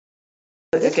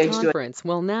This conference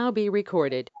will now be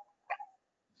recorded.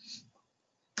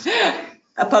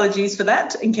 Apologies for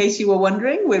that. In case you were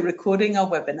wondering, we're recording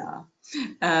our webinar.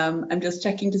 I'm just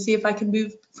checking to see if I can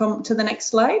move to the next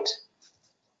slide.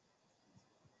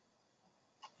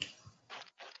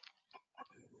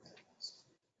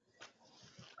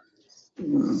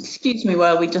 Excuse me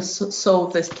while we just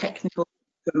solve this technical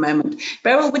for a moment.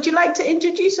 Beryl, would you like to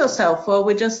introduce yourself while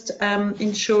we're just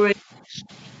ensuring?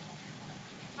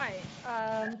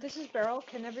 Hi, this is Beryl.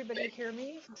 Can everybody hear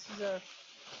me? This is a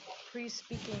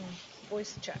free-speaking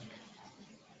voice check.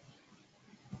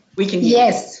 We can hear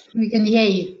Yes, we can hear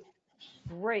you.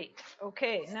 Great.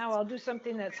 Okay, now I'll do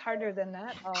something that's harder than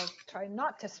that. I'll try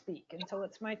not to speak until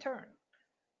it's my turn.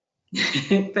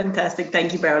 Fantastic.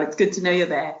 Thank you, Beryl. It's good to know you're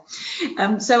there.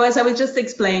 So as I was just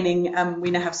explaining,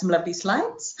 we now have some lovely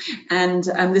slides, and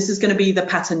this is going to be the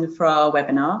pattern for our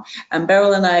webinar.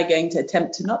 Beryl and I are going to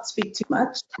attempt to not speak too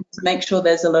much to make sure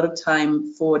there's a lot of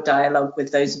time for dialogue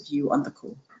with those of you on the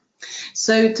call.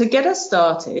 So to get us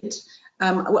started,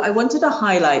 I wanted to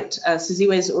highlight,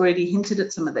 Siziwe has already hinted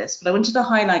at some of this, but I wanted to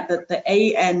highlight that the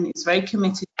AN is very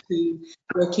committed to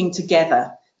working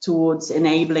together towards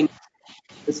enabling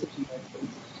decision making.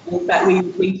 In fact,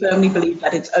 we firmly believe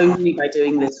that it's only by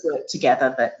doing this work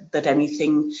together that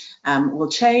anything will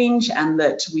change and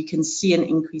that we can see an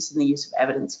increase in the use of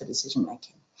evidence for decision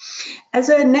making. As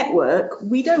a network,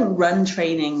 we don't run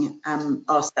training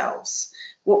ourselves.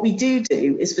 What we do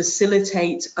is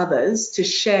facilitate others to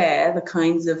share the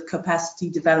kinds of capacity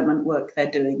development work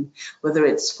they're doing, whether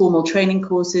it's formal training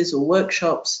courses or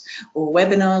workshops or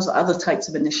webinars or other types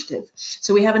of initiative.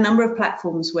 So we have a number of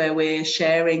platforms where we're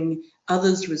sharing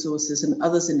others' resources and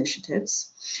others'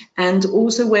 initiatives, and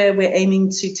also where we're aiming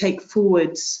to take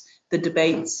forwards the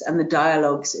debates and the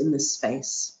dialogues in this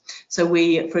space. So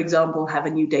we, for example, have a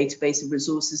new database of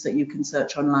resources that you can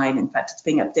search online. In fact, it's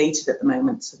being updated at the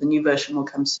moment, so the new version will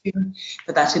come soon,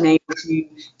 but that enables you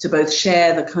to both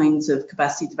share the kinds of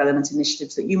capacity development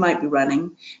initiatives that you might be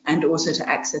running and also to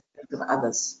access those of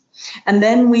others. And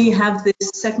then we have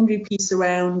this secondary piece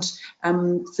around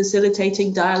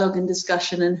facilitating dialogue and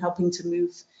discussion and helping to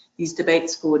move these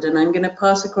debates forward. And I'm going to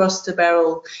pass across to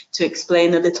Beryl to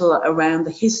explain a little around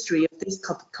the history of this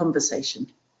conversation.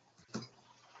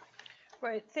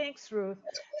 Right, thanks, Ruth.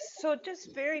 So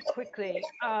just very quickly,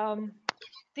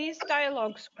 these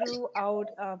dialogues grew out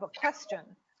of a question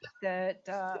that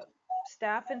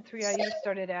staff in 3IE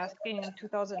started asking in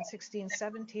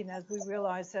 2016-17 as we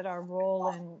realized that our role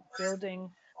in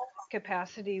building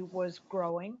capacity was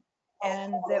growing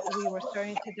and that we were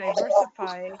starting to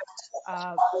diversify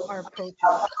our approaches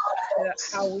to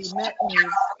how we met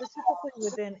needs, specifically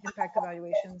within impact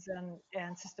evaluations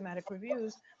and systematic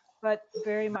reviews, but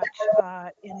very much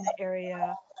in the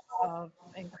area of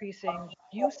increasing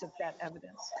use of that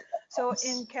evidence. So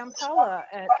in Kampala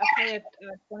at Appellate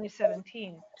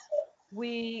 2017,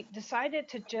 we decided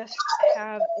to just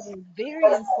have a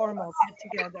very informal get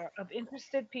together of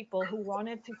interested people who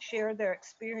wanted to share their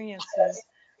experiences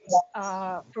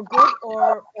for good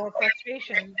or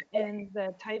frustration in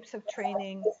the types of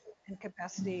training and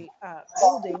capacity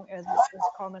building, as it's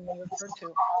commonly referred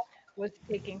to, was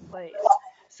taking place.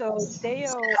 So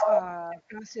Deo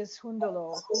Francis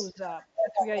Hundolo, who's a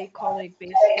 3IE colleague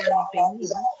based in Benin,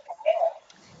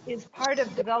 is part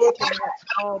of developing what's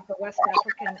called the West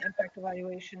African Impact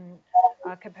Evaluation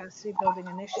Capacity Building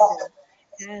Initiative.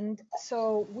 And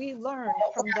so we learned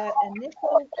from that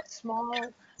initial small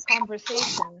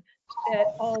conversation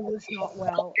that all was not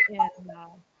well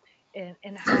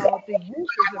in how the users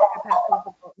of capacity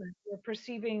development were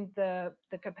perceiving the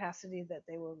capacity that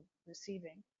they were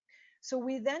receiving. So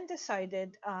we then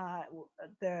decided,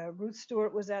 Ruth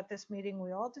Stewart was at this meeting,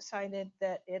 we all decided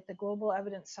that at the Global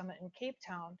Evidence Summit in Cape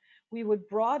Town, we would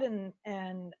broaden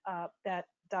that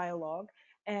dialogue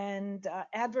and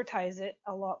advertise it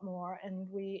a lot more. And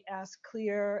we asked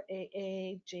CLEAR,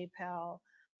 AA, JPAL,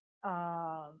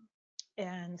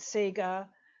 and SEGA,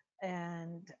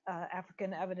 and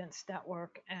African Evidence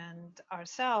Network and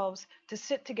ourselves to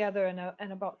sit together,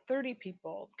 and about 30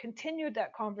 people continued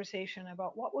that conversation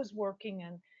about what was working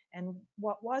and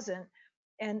what wasn't,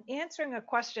 and answering a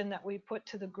question that we put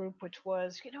to the group, which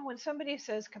was, you know, when somebody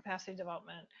says capacity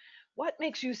development, what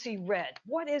makes you see red?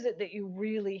 What is it that you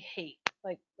really hate?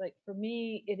 Like for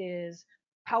me, it is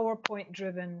PowerPoint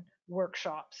driven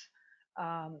workshops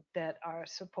that are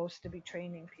supposed to be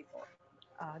training people.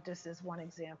 Just as one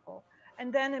example.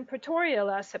 And then in Pretoria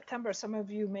last September, some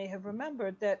of you may have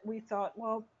remembered that we thought,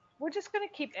 well, we're just going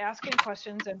to keep asking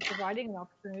questions and providing an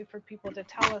opportunity for people to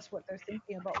tell us what they're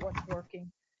thinking about what's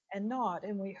working and not.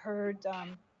 And we heard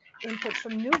inputs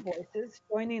from new voices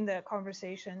joining the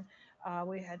conversation.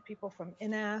 We had people from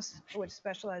INAS, which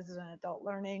specializes in adult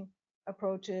learning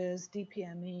approaches,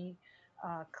 DPME,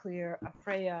 CLEAR,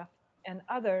 AFREA, and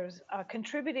others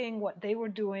contributing what they were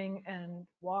doing and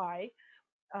why,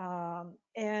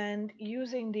 and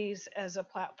using these as a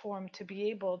platform to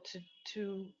be able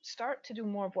to start to do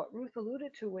more of what Ruth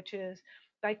alluded to, which is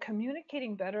by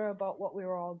communicating better about what we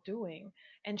were all doing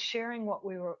and sharing what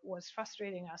was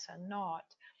frustrating us and not,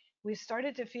 we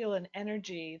started to feel an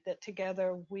energy that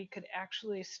together we could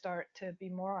actually start to be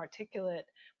more articulate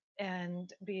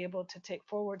and be able to take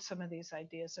forward some of these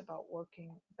ideas about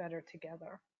working better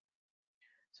together.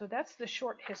 So that's the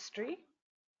short history.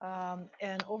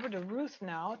 And over to Ruth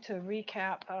now to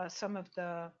recap some of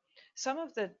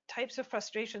the types of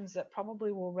frustrations that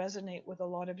probably will resonate with a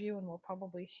lot of you, and we'll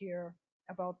probably hear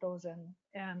about those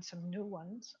and some new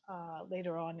ones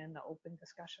later on in the open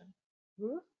discussion.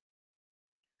 Ruth?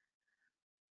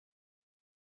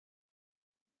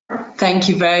 Thank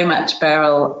you very much,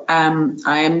 Beryl.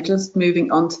 I am just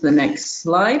moving on to the next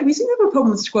slide. We seem to have a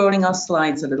problem scrolling our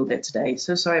slides a little bit today,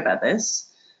 so sorry about this.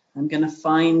 I'm going to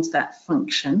find that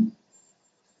function.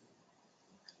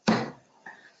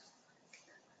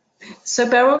 So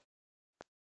Beryl,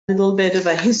 a little bit of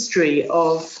a history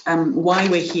of why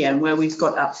we're here and where we've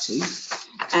got up to.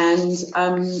 And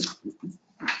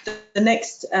the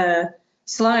next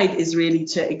slide is really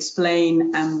to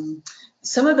explain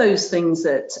some of those things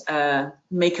that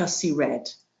make us see red.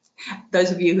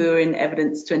 Those of you who are in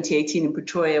Evidence 2018 in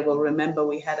Pretoria will remember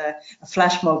we had a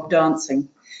flash mob dancing,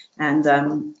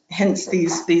 and hence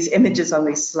these images on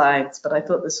these slides. But I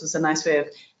thought this was a nice way of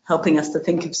helping us to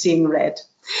think of seeing red.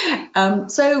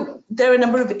 So there are a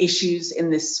number of issues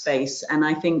in this space, and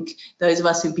I think those of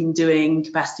us who've been doing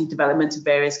capacity development of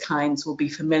various kinds will be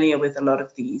familiar with a lot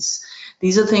of these.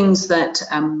 These are things that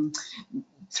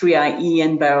 3IE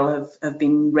and Beryl have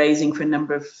been raising for a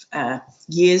number of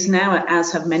years now,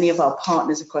 as have many of our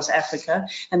partners across Africa,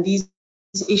 and these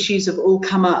issues have all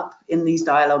come up in these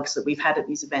dialogues that we've had at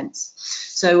these events.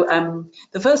 So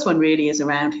the first one really is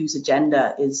around whose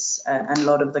agenda is a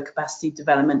lot of the capacity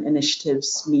development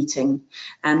initiatives meeting,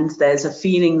 and there's a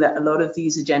feeling that a lot of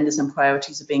these agendas and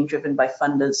priorities are being driven by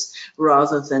funders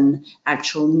rather than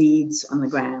actual needs on the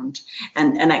ground.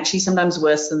 And actually sometimes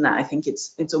worse than that, I think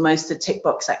it's almost a tick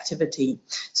box activity.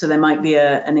 So there might be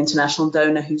an international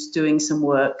donor who's doing some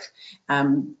work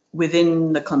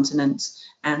within the continent,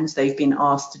 and they've been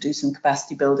asked to do some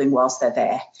capacity building whilst they're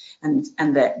there.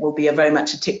 And that will be very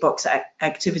much a tick box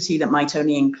activity that might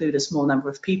only include a small number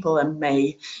of people and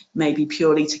may be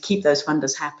purely to keep those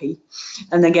funders happy.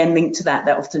 And again, linked to that,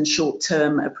 they're often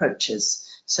short-term approaches.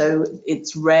 So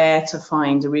it's rare to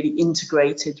find a really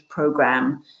integrated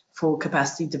program for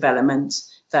capacity development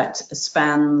that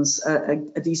spans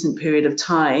a decent period of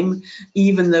time,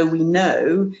 even though we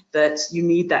know that you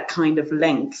need that kind of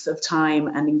length of time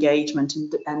and engagement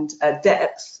and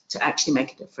depth to actually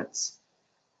make a difference.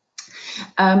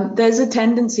 There's a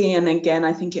tendency, and again,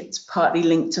 I think it's partly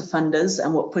linked to funders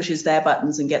and what pushes their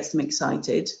buttons and gets them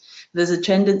excited. There's a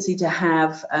tendency to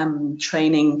have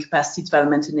training capacity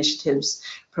development initiatives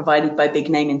provided by big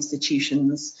name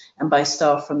institutions and by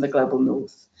staff from the global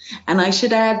north. And I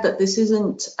should add that this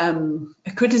isn't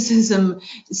a criticism,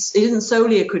 it isn't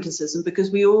solely a criticism, because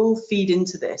we all feed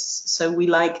into this. So we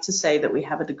like to say that we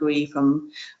have a degree from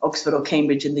Oxford or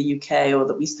Cambridge in the UK, or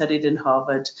that we studied in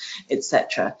Harvard,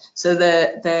 etc. So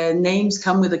their names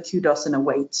come with a kudos and a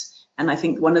weight. And I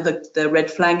think one of the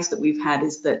red flags that we've had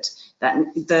is that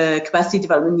the capacity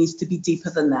development needs to be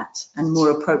deeper than that and more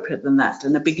appropriate than that,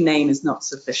 and a big name is not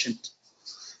sufficient.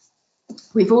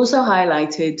 We've also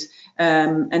highlighted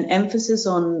an emphasis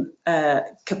on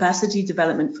capacity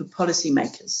development for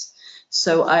policymakers.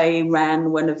 So I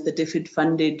ran one of the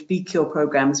DFID-funded BCure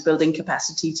programs, building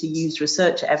capacity to use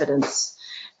research evidence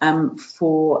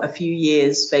for a few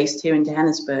years based here in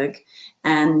Johannesburg.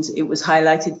 And it was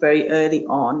highlighted very early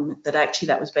on that actually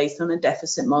that was based on a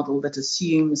deficit model that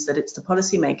assumes that it's the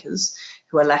policymakers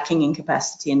who are lacking in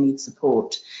capacity and need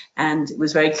support. And it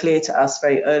was very clear to us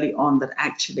very early on that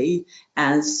actually,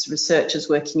 as researchers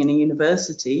working in a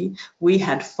university, we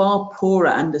had far poorer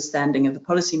understanding of the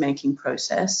policymaking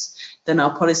process than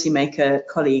our policymaker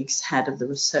colleagues had of the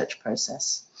research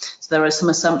process. So there are some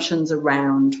assumptions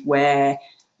around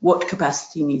what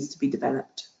capacity needs to be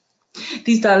developed.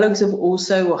 These dialogues have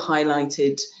also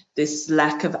highlighted this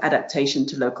lack of adaptation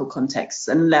to local contexts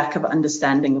and lack of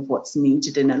understanding of what's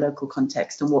needed in a local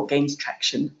context and what gains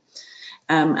traction.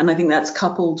 And I think that's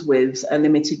coupled with a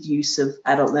limited use of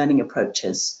adult learning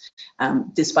approaches,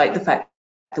 despite the fact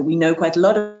that we know quite a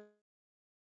lot of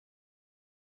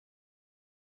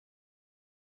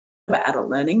about adult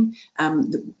learning,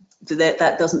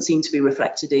 that doesn't seem to be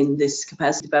reflected in this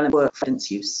capacity development work for evidence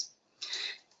use.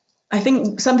 I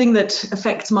think something that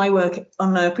affects my work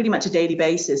on a pretty much a daily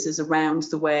basis is around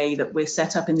the way that we're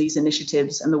set up in these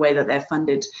initiatives and the way that they're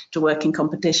funded to work in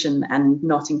competition and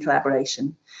not in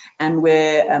collaboration. And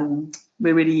we're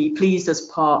really pleased as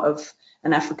part of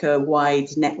an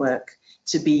Africa-wide network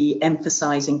to be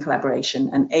emphasizing collaboration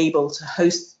and able to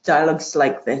host dialogues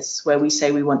like this, where we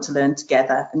say we want to learn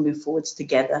together and move forwards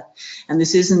together. And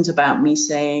this isn't about me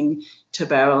saying to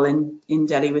Beryl in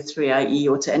Delhi with 3IE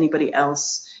or to anybody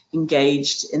else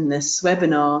engaged in this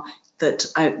webinar that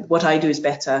what I do is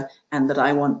better and that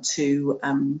I want to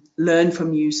learn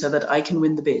from you so that I can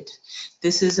win the bid.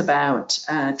 This is about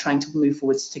trying to move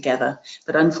forwards together.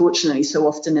 But unfortunately, so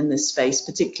often in this space,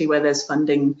 particularly where there's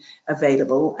funding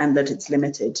available and that it's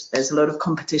limited, there's a lot of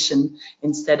competition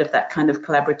instead of that kind of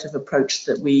collaborative approach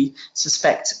that we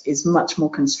suspect is much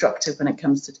more constructive when it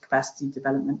comes to capacity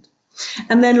development.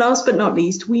 And then last but not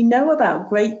least, we know about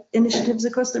great initiatives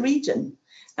across the region.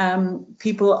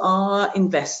 People are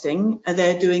investing, and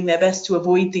they're doing their best to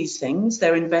avoid these things.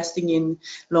 They're investing in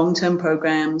long-term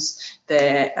programs.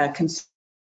 They're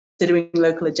considering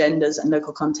local agendas and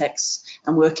local contexts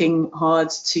and working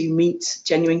hard to meet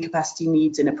genuine capacity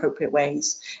needs in appropriate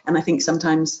ways. And I think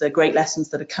sometimes the great lessons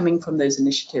that are coming from those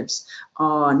initiatives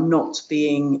are not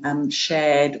being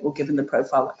shared or given the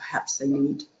profile that perhaps they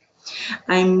need.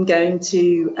 I'm going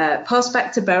to pass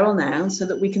back to Beryl now so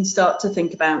that we can start to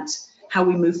think about how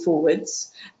we move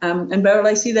forwards. And Beryl,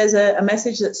 I see there's a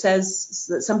message that says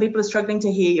that some people are struggling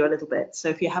to hear you a little bit. So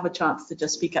if you have a chance to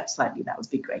just speak up slightly, that would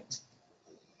be great.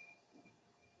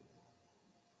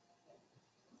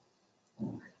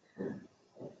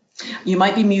 You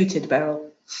might be muted,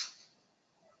 Beryl.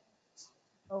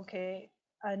 Okay,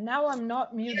 now I'm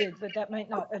not muted, but that might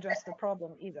not address the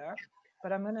problem either.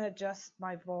 But I'm going to adjust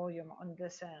my volume on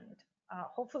this end.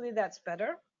 Hopefully that's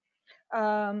better.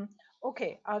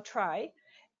 Okay, I'll try.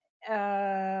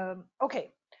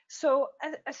 Okay, so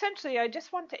essentially, I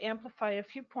just want to amplify a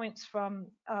few points from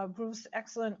Ruth's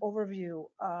excellent overview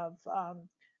of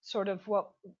sort of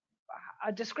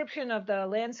a description of the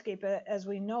landscape as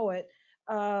we know it,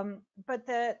 but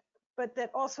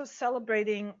that also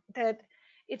celebrating that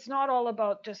it's not all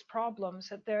about just problems,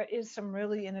 that there is some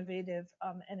really innovative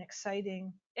and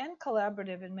exciting and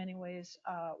collaborative in many ways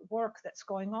work that's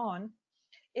going on.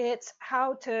 It's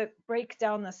how to break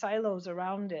down the silos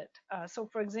around it. So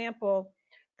for example,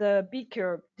 the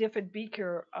BCure, DFID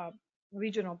BCure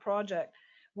regional project,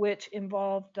 which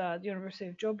involved the University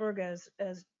of Joburg,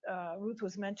 as Ruth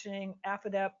was mentioning,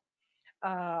 AFIDEP,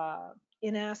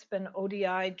 INASP and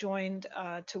ODI joined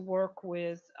to work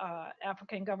with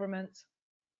African governments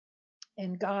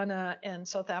in Ghana and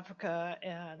South Africa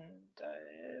and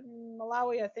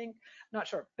Malawi, I think, not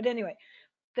sure. But anyway,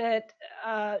 that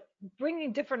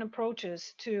bringing different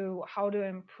approaches to how to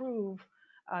improve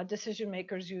decision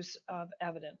makers' use of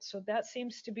evidence. So that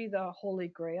seems to be the holy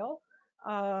grail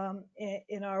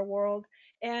in our world.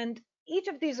 And each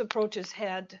of these approaches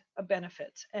had a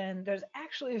benefit. And there's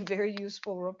actually a very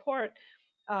useful report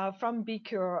from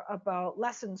BCure about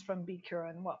lessons from BCure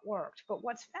and what worked. But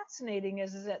what's fascinating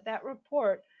is that that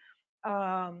report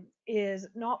is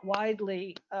not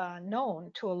widely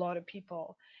known to a lot of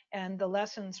people. And the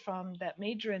lessons from that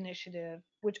major initiative,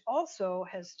 which also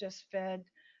has just fed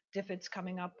DFID's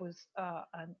coming up with a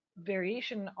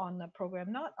variation on the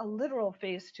program, not a literal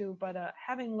phase 2, but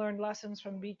having learned lessons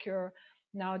from BCure,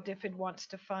 now DFID wants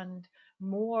to fund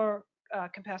more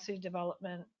capacity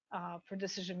development for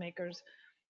decision makers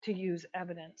to use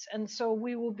evidence. And so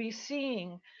we will be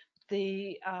seeing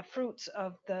the fruits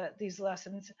of these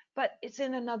lessons, but it's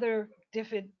in another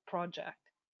DFID project.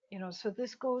 You know, so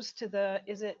this goes to the,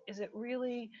 is it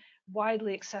really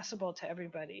widely accessible to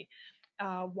everybody?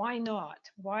 Why not?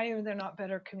 Why are there not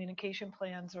better communication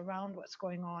plans around what's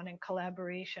going on in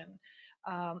collaboration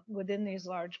within these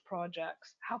large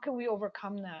projects? How can we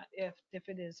overcome that if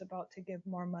it is about to give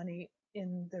more money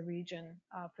in the region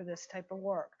for this type of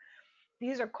work?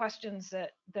 These are questions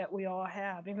that we all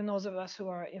have, even those of us who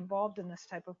are involved in this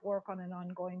type of work on an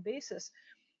ongoing basis.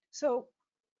 So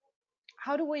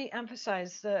how do we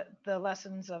emphasize the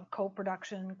lessons of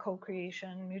co-production,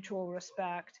 co-creation, mutual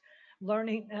respect,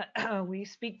 learning? We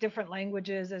speak different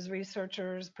languages as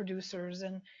researchers, producers,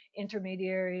 and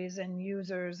intermediaries and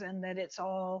users, and that it's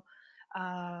all,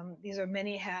 these are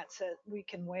many hats that we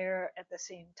can wear at the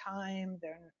same time.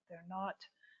 They're not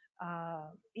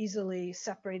easily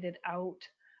separated out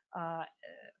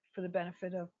for the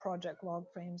benefit of project log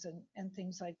frames and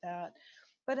things like that.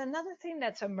 But another thing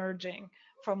that's emerging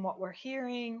from what we're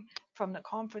hearing from the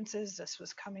conferences, this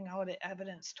was coming out at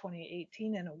Evidence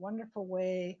 2018 in a wonderful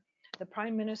way. The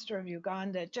Prime Minister of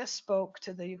Uganda just spoke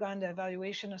to the Uganda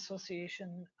Evaluation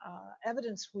Association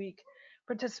Evidence Week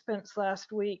participants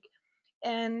last week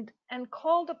and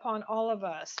called upon all of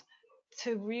us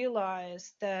to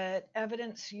realize that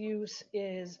evidence use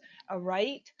is a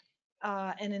right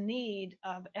and a need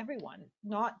of everyone,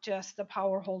 not just the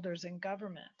power holders in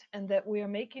government, and that we are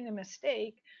making a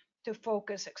mistake to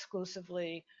focus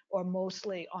exclusively or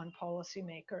mostly on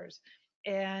policymakers.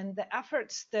 And the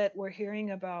efforts that we're hearing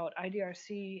about,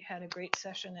 IDRC had a great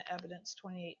session at Evidence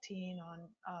 2018 on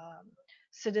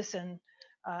citizen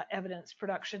evidence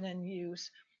production and use.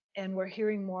 And we're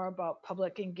hearing more about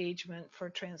public engagement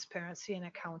for transparency and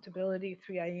accountability.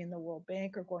 3IE and the World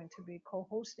Bank are going to be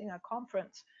co-hosting a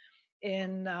conference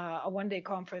in a one-day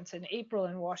conference in April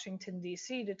in Washington,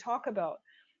 D.C. to talk about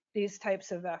these types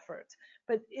of efforts.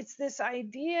 But it's this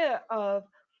idea of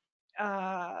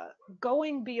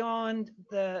going beyond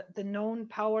the known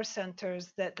power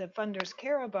centers that the funders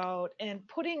care about and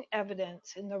putting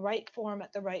evidence in the right form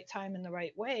at the right time in the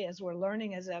right way, as we're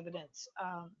learning as evidence,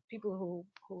 people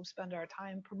who spend our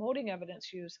time promoting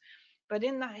evidence use, but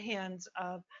in the hands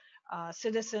of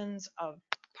citizens, of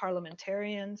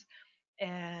parliamentarians,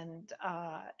 and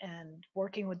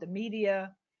working with the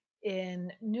media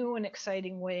in new and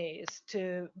exciting ways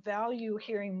to value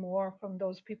hearing more from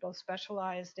those people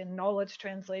specialized in knowledge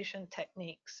translation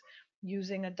techniques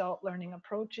using adult learning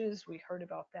approaches. We heard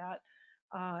about that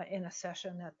in a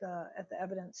session at the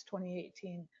Evidence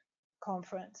 2018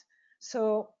 conference.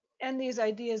 So, and these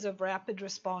ideas of rapid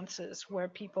responses where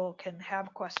people can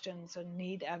have questions and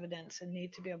need evidence and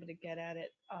need to be able to get at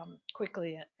it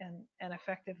quickly and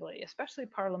effectively, especially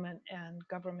Parliament and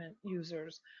government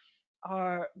users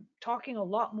are talking a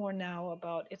lot more now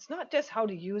about it's not just how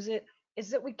to use it, it's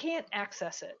that we can't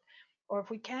access it. Or if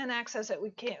we can access it,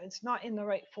 we can't. It's not in the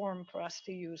right form for us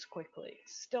to use quickly.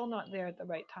 It's still not there at the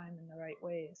right time in the right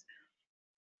ways.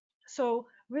 So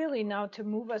really now to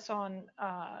move us on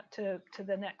to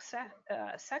the next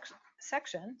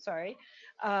section, sorry,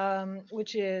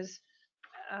 which is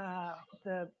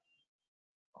the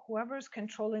whoever's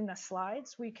controlling the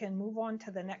slides, we can move on to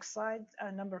the next slide,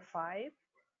 number 5,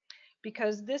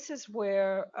 because this is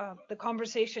where the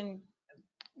conversation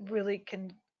really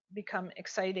can become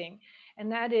exciting.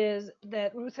 And that is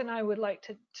that Ruth and I would like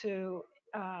to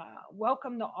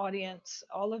welcome the audience,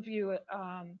 all of you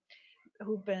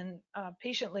who've been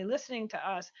patiently listening to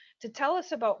us, to tell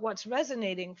us about what's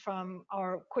resonating from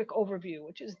our quick overview,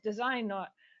 which is designed not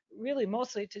really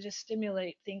mostly to just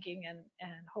stimulate thinking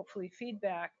and hopefully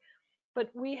feedback. But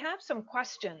we have some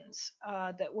questions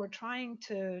that we're trying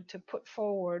to put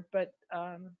forward, but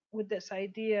with this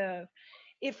idea of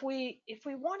if we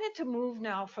wanted to move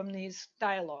now from these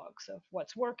dialogues of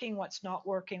what's working, what's not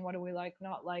working, what do we like,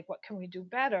 not like, what can we do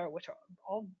better, which are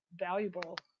all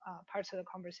valuable parts of the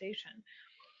conversation,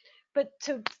 but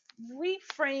to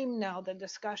reframe now the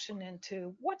discussion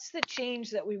into what's the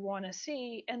change that we want to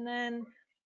see, and then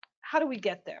how do we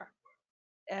get there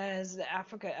as the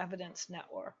Africa Evidence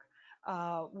Network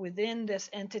within this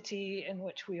entity in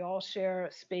which we all share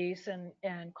space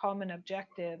and common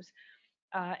objectives,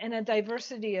 and a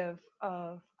diversity of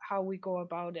how we go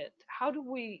about it. How do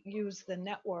we use the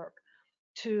network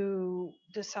to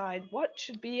decide what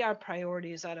should be our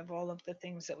priorities out of all of the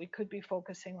things that we could be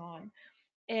focusing on?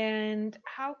 And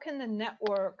how can the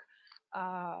network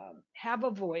have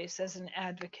a voice as an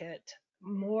advocate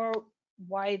more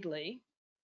widely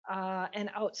and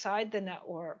outside the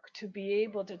network to be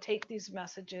able to take these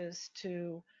messages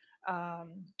to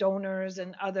donors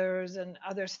and other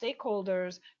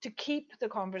stakeholders to keep the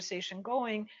conversation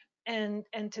going and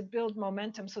to build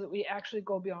momentum so that we actually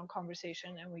go beyond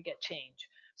conversation and we get change.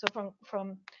 So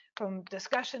from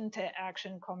discussion to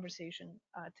action, conversation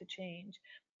to change.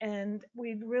 And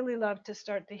we'd really love to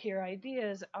start to hear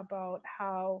ideas about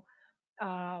how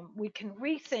we can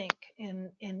rethink in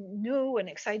new and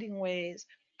exciting ways.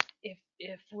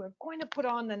 If we're going to put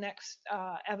on the next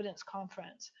evidence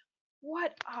conference,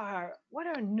 what are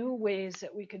new ways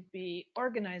that we could be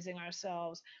organizing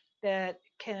ourselves that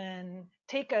can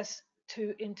take us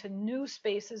into new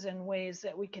spaces and ways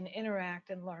that we can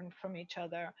interact and learn from each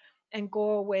other and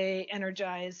go away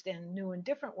energized in new and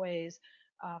different ways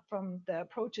from the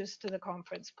approaches to the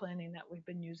conference planning that we've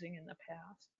been using in the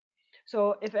past.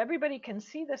 So if everybody can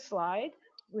see the slide,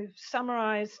 we've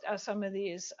summarized some of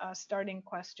these starting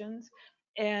questions.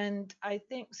 And I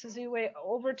think, Siziwe,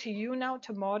 over to you now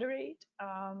to moderate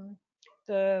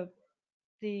the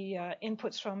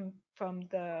inputs from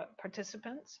the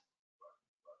participants.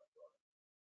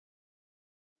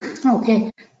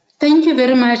 Okay, thank you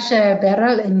very much,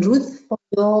 Beryl and Ruth, for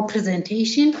your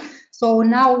presentation. So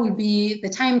now will be the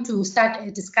time to start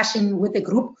a discussion with the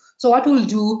group. So what we'll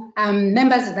do,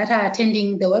 members that are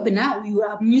attending the webinar, you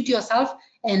unmute yourself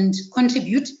and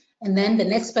contribute, and then the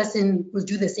next person will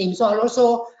do the same. So I'll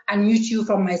also unmute you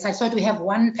from my side so that we have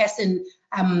one person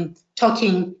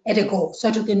talking at a go,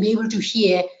 so that we can be able to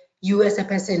hear you as a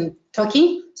person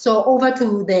talking. So over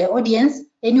to the audience,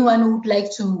 anyone who would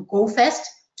like to go first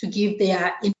to give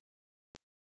their input.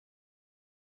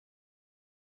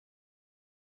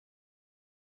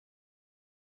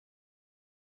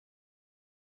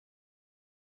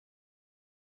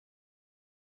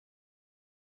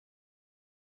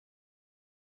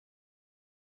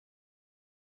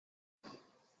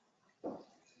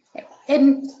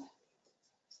 And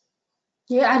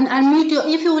yeah, and unmute your,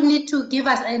 if you need to give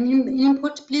us an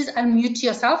input, please unmute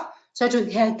yourself so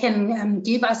that you can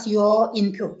give us your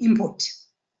input.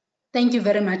 Thank you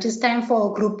very much. It's time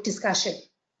for group discussion.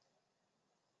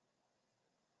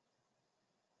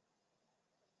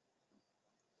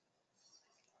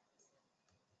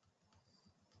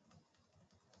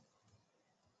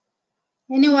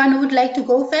 Anyone who would like to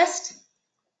go first?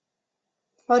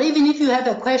 Or even if you have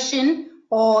a question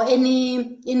or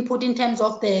any input in terms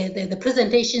of the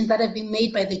presentations that have been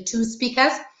made by the two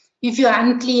speakers, if you are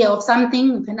unclear of something,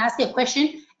 you can ask a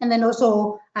question and then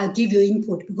also give your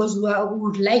input, because we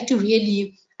would like to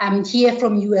really hear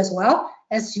from you as well,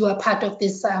 as you are part of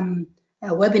this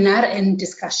webinar and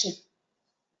discussion.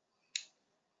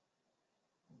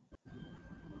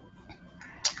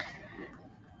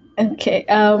 Okay,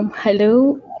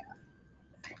 hello.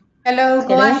 Hello,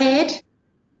 go ahead.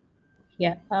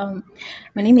 Yeah, my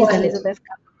name is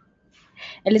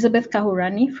Elizabeth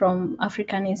Kahurani from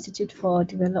African Institute for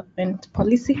Development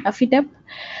Policy, AFIDEP.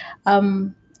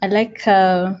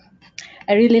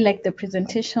 I really like the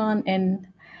presentation, and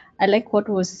I like what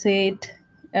was said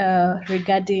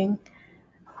regarding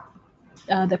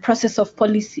the process of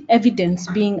policy evidence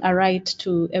being a right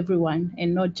to everyone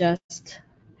and not just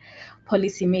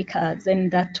policymakers,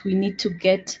 and that we need to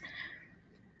get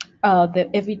the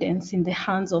evidence in the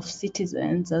hands of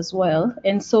citizens as well.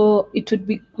 And so it would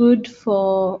be good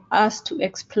for us to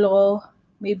explore,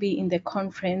 maybe in the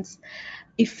conference,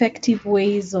 effective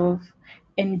ways of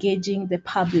engaging the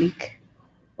public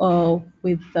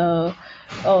with on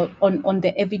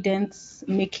the evidence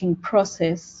making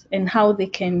process, and how they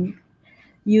can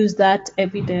use that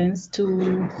evidence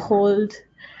to hold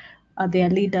their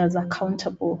leaders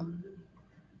accountable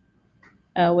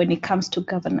when it comes to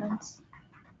governance.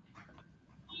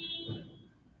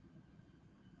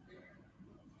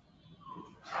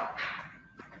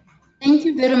 Thank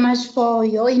you very much for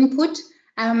your input.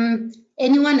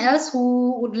 Anyone else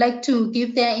who would like to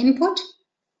give their input?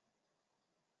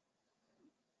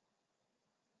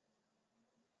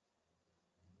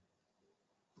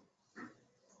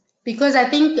 Because I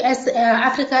think as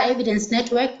Africa Evidence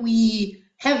Network, we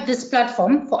have this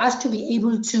platform for us to be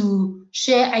able to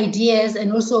share ideas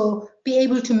and also be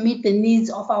able to meet the needs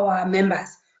of our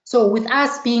members. So with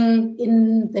us being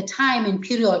in the time and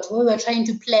period where we're trying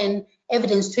to plan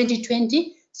Evidence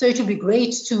 2020, so it would be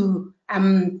great to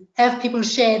have people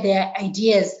share their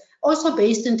ideas, also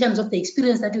based in terms of the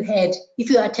experience that you had if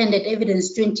you attended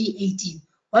Evidence 2018.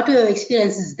 What were your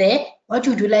experiences there? What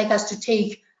would you like us to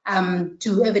take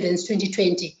to Evidence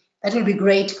 2020? That will be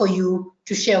great for you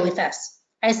to share with us.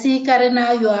 I see,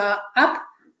 Karina, you are up.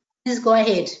 Please go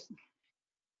ahead.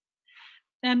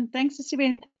 Thanks,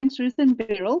 Siziwe, thanks, Ruth and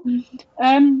Beryl.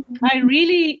 I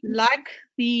really like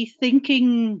the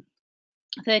thinking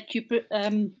that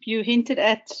you hinted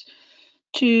at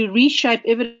to reshape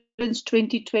Evidence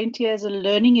 2020 as a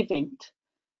learning event.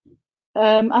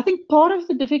 I think part of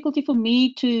the difficulty for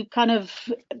me to kind of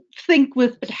think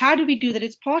with, but how do we do that?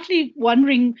 It's partly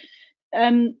wondering,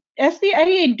 as the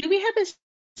AEN, do we have a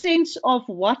sense of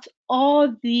what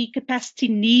are the capacity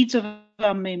needs of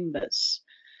our members?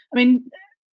 I mean,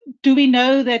 do we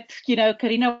know that, you know,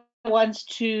 Karina wants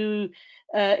to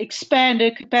expand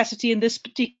her capacity in this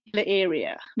particular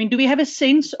area? I mean, do we have a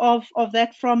sense of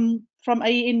that from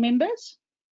AEN members?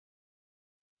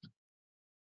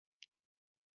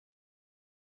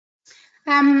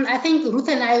 I think Ruth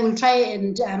and I will try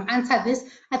and answer this.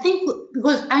 I think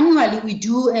because annually we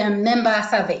do a member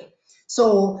survey.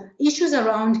 So issues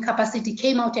around capacity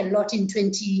came out a lot in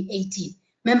 2018.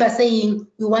 Members saying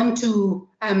we want to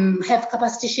have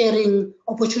capacity sharing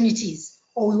opportunities,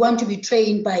 or we want to be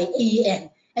trained by AEN.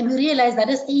 And we realized that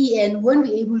as AEN, we won't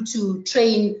be able to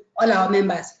train all our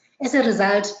members. As a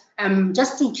result,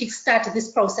 just to kickstart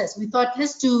this process, we thought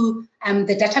let's do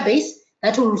the database,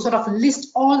 that will sort of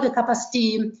list all the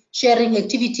capacity sharing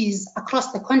activities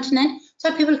across the continent,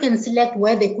 so people can select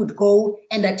where they could go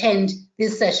and attend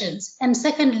these sessions. And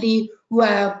secondly, we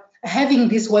are having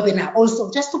this webinar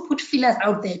also just to put feelers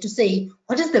out there to say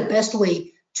what is the best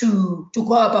way to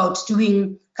go about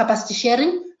doing capacity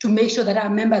sharing to make sure that our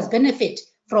members benefit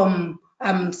from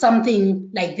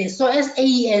something like this. So as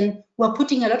AEN, we're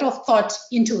putting a lot of thought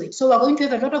into it. So we're going to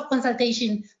have a lot of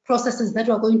consultation processes that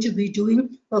we're going to be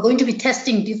doing. We're going to be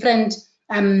testing different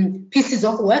pieces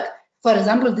of work. For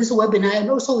example, this webinar,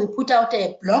 and also we put out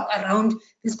a blog around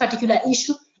this particular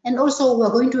issue. And also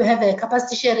we're going to have a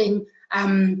capacity sharing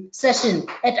session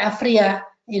at Afria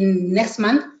in next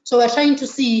month. So we're trying to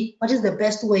see what is the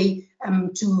best way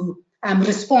to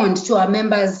respond to our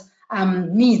members'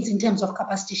 needs in terms of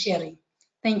capacity sharing.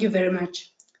 Thank you very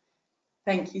much.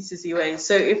 Thank you, Siziwe.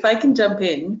 So if I can jump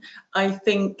in, I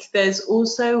think there's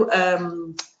also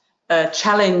a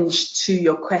challenge to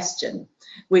your question,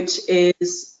 which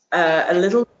is a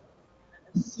little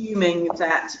assuming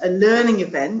that a learning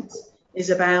event is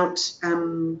about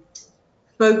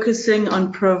focusing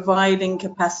on providing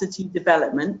capacity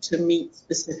development to meet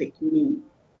specific needs.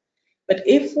 But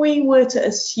if we were to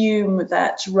assume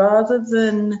that rather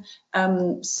than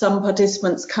some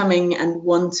participants coming and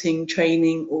wanting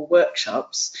training or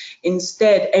workshops,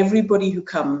 instead everybody who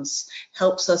comes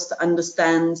helps us to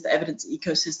understand the evidence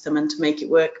ecosystem and to make it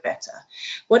work better.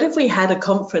 What if we had a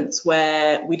conference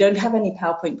where we don't have any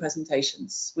PowerPoint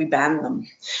presentations, we ban them?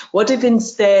 What if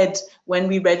instead, when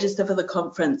we register for the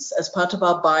conference, as part of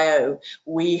our bio,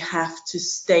 we have to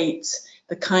state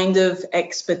the kind of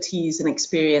expertise and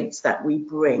experience that we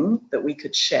bring, that we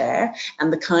could share,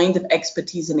 and the kind of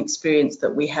expertise and experience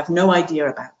that we have no idea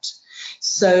about,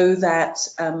 so that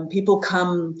people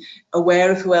come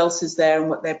aware of who else is there and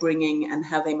what they're bringing and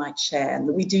how they might share, and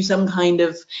that we do some kind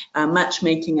of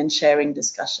matchmaking and sharing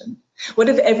discussion. What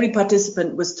if every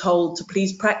participant was told to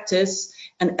please practice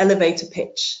an elevator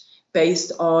pitch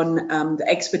based on the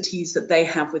expertise that they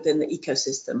have within the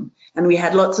ecosystem? And we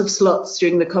had lots of slots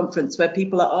during the conference where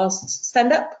people are asked,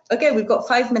 stand up, okay, we've got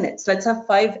 5 minutes, let's have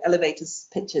 5 elevator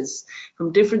pitches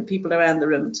from different people around the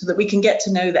room so that we can get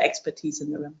to know the expertise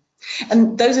in the room.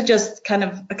 And those are just kind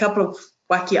of a couple of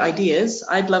wacky ideas.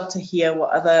 I'd love to hear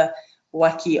what other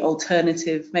wacky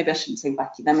alternative, maybe I shouldn't say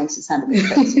wacky, that makes it sound a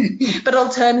bit crazy, but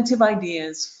alternative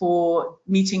ideas for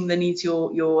meeting the needs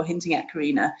you're hinting at,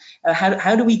 Karina.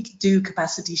 How do we do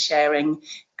capacity sharing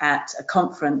at a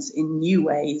conference in new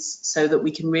ways so that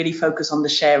we can really focus on the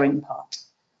sharing part?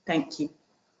 Thank you.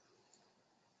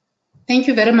 Thank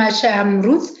you very much,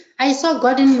 Ruth. I saw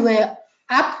Gordon, you were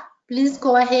up. Please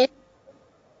go ahead.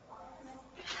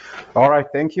 All right,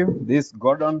 thank you. This is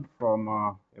Gordon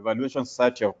from Evaluation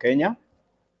Society of Kenya.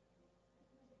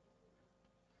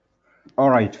 All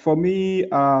right, for me,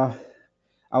 I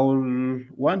will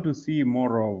want to see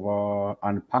more of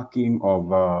unpacking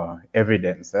of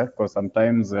evidence, because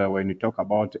sometimes when you talk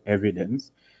about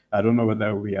evidence, I don't know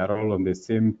whether we are all on the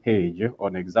same page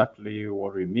on exactly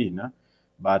what we mean,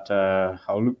 but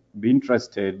I'll be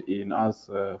interested in us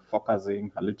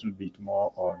focusing a little bit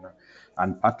more on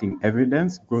unpacking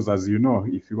evidence, because as you know,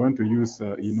 if you want to use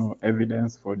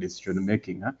evidence for decision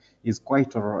making, is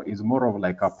more of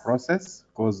like a process,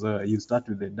 because you start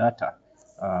with the data.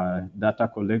 Data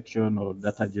collection or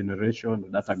data generation or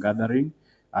data gathering,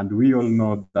 and we all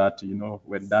know that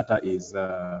when data is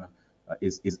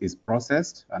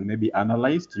processed and maybe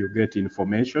analyzed, you get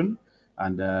information,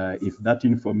 and if that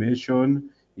information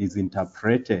is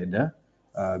interpreted,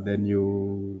 then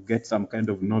you get some kind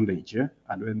of knowledge,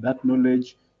 and when that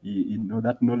knowledge,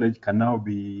 that knowledge can now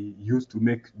be used to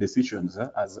make decisions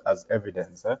as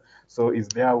evidence. So is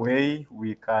there a way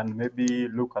we can maybe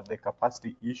look at the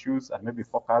capacity issues and maybe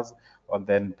focus on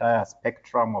the entire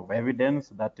spectrum of evidence,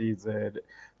 that is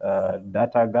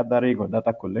data gathering or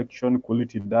data collection,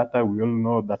 quality data? We all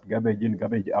know that garbage in,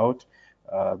 garbage out,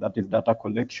 that is data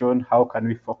collection. How can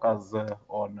we focus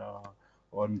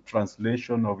on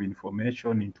translation of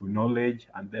information into knowledge,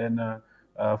 and then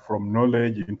from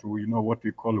knowledge into what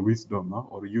we call wisdom,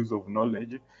 or use of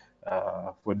knowledge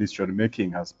for decision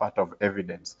making as part of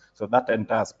evidence? So that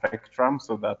entire spectrum,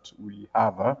 so that we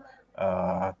have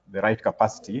the right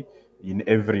capacity in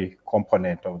every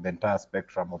component of the entire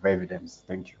spectrum of evidence.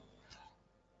 Thank you.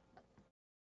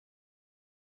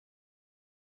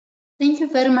 Thank you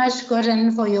very much,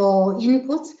 Gordon, for your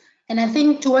inputs. And I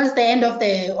think towards the end of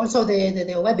the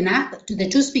webinar, the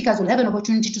two speakers will have an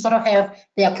opportunity to sort of have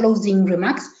their closing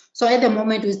remarks. So at the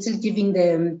moment, we're still giving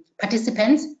the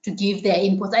participants to give their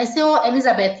inputs. I saw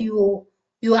Elizabeth, you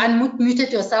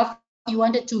unmuted yourself. You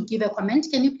wanted to give a comment.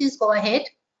 Can you please go ahead?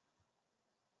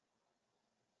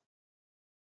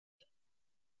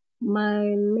 My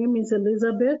name is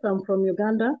Elizabeth. I'm from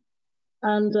Uganda,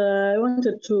 and I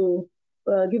wanted to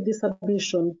give this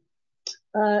submission.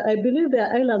 I believe there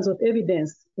are islands of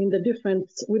evidence within the different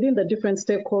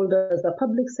stakeholders, the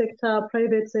public sector,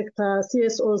 private sector,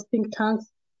 CSOs, think tanks.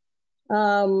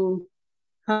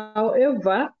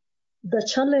 However, the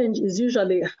challenge is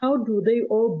usually how do they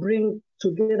all bring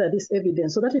together this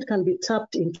evidence so that it can be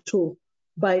tapped into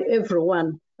by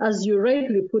everyone, as you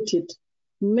rightly put it,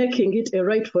 making it a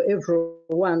right for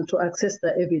everyone to access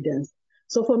the evidence.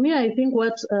 So for me, I think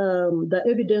what the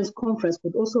evidence conference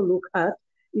could also look at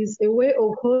is a way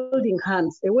of holding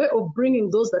hands, a way of bringing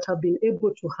those that have been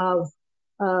able to have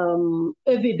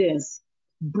evidence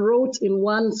brought in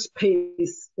one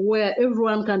space where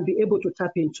everyone can be able to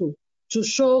tap into, to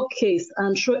showcase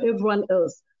and show everyone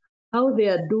else how they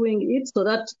are doing it so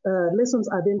that lessons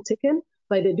are then taken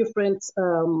by the different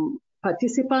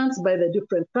participants, by the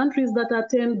different countries that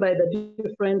attend, by the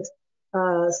different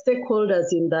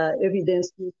stakeholders in the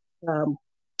evidence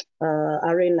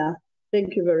arena.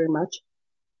 Thank you very much.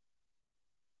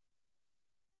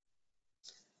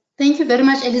 Thank you very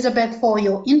much, Elizabeth, for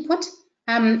your input.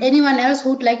 Anyone else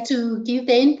who would like to give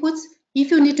their inputs?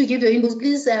 If you need to give your inputs,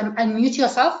 please unmute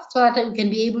yourself so that you can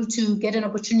be able to get an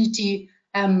opportunity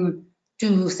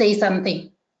to say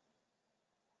something.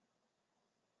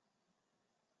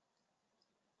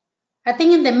 I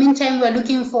think in the meantime, we're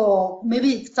looking for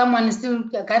maybe someone is still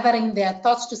gathering their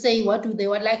thoughts to say what do they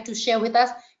would like to share with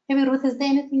us. Maybe Ruth, is there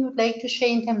anything you'd like to share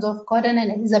in terms of Gordon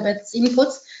and Elizabeth's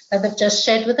inputs that they've just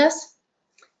shared with us?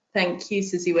 Thank you,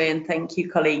 Siziwe, and thank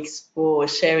you, colleagues, for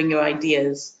sharing your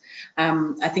ideas.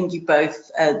 I think you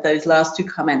both, those last two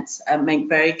comments make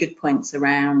very good points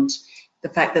around the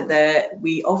fact that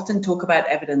we often talk about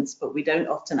evidence, but we don't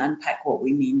often unpack what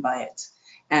we mean by it.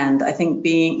 And I think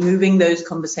moving those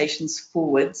conversations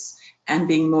forwards and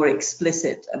being more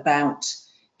explicit about,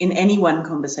 in any one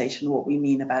conversation, what we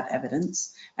mean about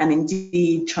evidence, and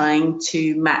indeed trying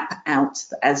to map out,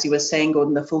 as you were saying,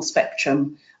 Gordon, the full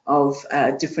spectrum of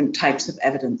different types of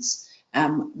evidence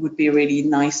would be a really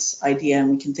nice idea,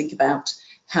 and we can think about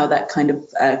how that kind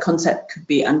of concept could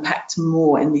be unpacked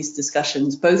more in these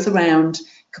discussions, both around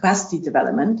capacity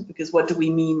development, because what do we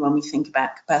mean when we think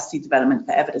about capacity development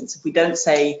for evidence? If we don't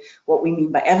say what we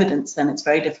mean by evidence, then it's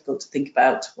very difficult to think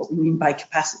about what we mean by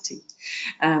capacity.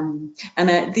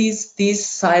 These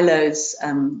silos,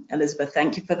 Elizabeth,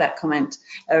 thank you for that comment,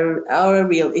 are a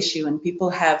real issue, and people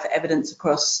have evidence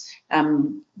across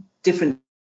different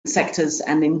sectors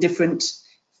and in different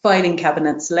filing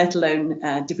cabinets, let alone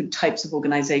different types of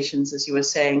organizations, as you were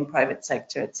saying, private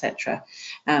sector, etc.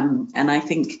 And I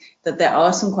think that there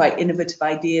are some quite innovative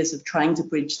ideas of trying to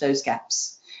bridge those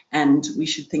gaps. And we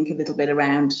should think a little bit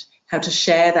around how to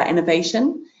share that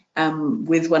innovation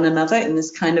with one another in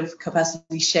this kind of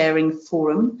capacity sharing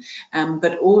forum,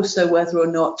 but also whether or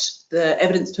not the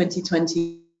Evidence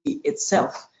 2020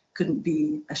 itself couldn't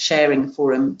be a sharing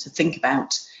forum to think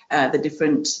about the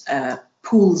different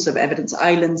pools of evidence,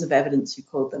 islands of evidence, you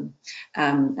call them,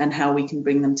 and how we can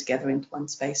bring them together into one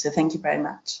space. So thank you very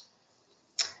much.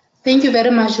 Thank you very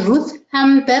much, Ruth.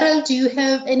 Beryl, do you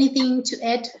have anything to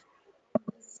add to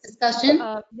this discussion?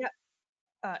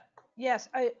 Yes,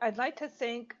 I'd like to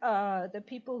thank the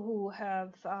people who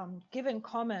have given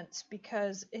comments,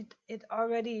 because it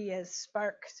already has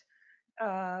sparked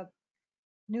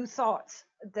new thoughts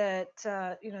that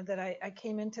that I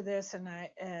came into this and I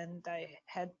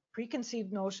had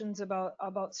preconceived notions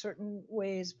about certain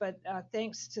ways, but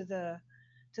thanks to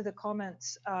the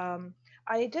comments,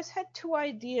 I just had two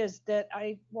ideas that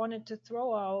I wanted to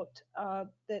throw out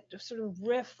that sort of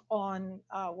riff on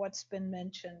what's been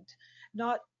mentioned,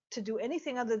 not to do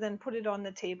anything other than put it on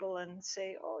the table and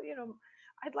say, oh,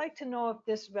 I'd like to know if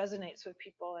this resonates with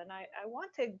people. And I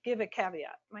want to give a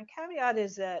caveat. My caveat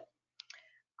is that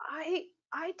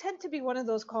I tend to be one of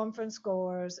those conference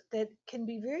goers that can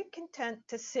be very content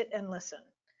to sit and listen.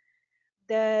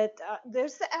 That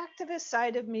there's the activist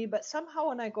side of me, but somehow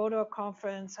when I go to a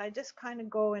conference, I just kind of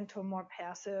go into a more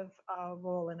passive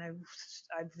role, and I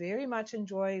very much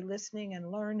enjoy listening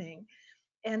and learning.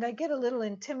 And I get a little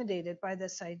intimidated by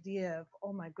this idea of,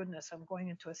 oh my goodness, I'm going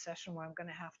into a session where I'm going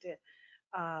to have to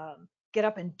get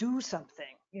up and do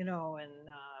something, and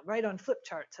write on flip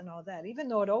charts and all that. Even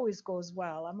though it always goes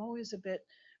well, I'm always a bit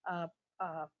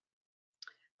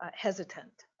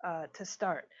hesitant to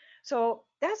start. So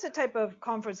that's the type of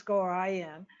conference goer I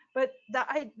am. But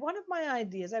one of my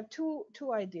ideas, I have two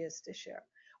ideas to share.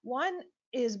 One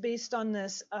is based on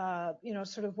this,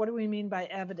 sort of what do we mean by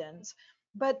evidence?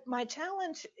 But my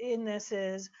challenge in this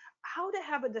is how to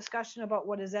have a discussion about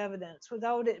what is evidence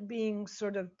without it being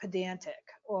sort of pedantic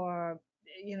or,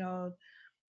 you know,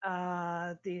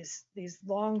 these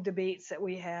long debates that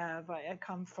we have. I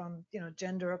come from, you know,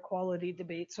 gender equality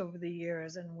debates over the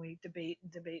years, and we debate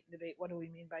and debate and debate. What do we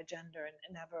mean by gender?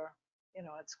 And never, you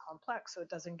know, it's complex, so it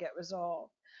doesn't get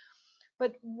resolved.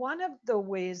 But one of the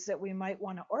ways that we might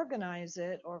want to organize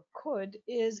it, or could,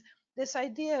 is this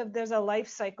idea of there's a life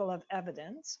cycle of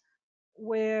evidence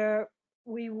where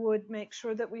we would make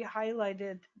sure that we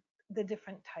highlighted the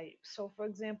different types. So for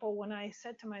example, when I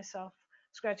said to myself,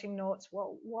 scratching notes,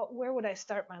 well, where would I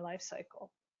start my life cycle?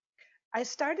 I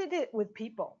started it with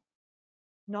people,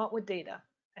 not with data.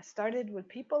 I started with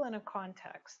people in a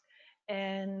context.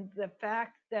 And the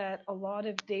fact that a lot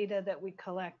of data that we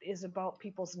collect is about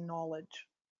people's knowledge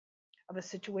of a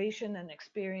situation and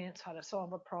experience, how to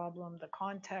solve a problem, the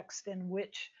context in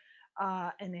which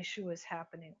an issue is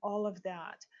happening, all of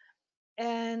that.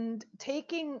 And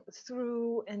taking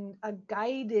through a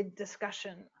guided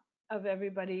discussion of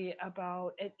everybody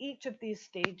about, at each of these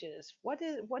stages, what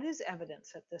is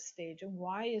evidence at this stage, and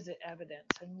why is it evidence,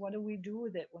 and what do we do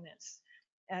with it when it's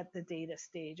at the data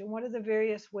stage, and what are the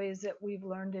various ways that we've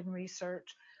learned in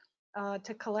research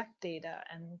to collect data,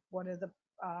 and what are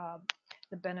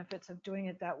the benefits of doing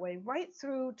it that way, right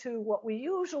through to what we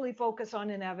usually focus on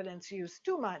in evidence use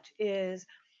too much, is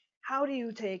how do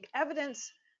you take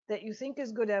evidence that you think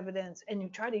is good evidence and you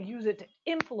try to use it to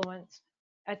influence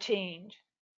a change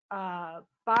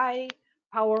by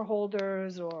power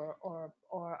holders or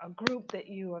a group that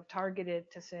you have targeted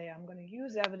to say, I'm going to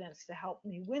use evidence to help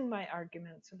me win my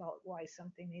arguments about why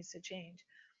something needs to change.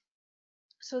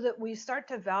 So that we start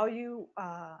to value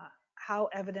how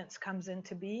evidence comes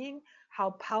into being,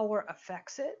 how power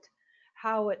affects it,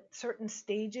 how at certain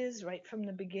stages, right from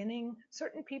the beginning,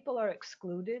 certain people are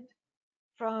excluded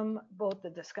from both the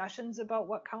discussions about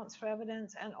what counts for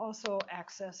evidence and also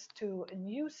access to and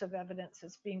use of evidence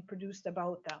that's being produced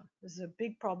about them. This is a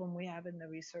big problem we have in the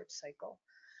research cycle.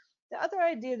 The other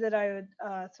idea that I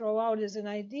would throw out is an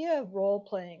idea of role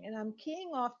playing. And I'm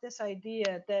keying off this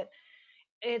idea that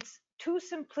it's too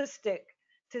simplistic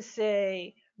to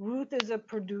say Ruth is a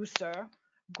producer,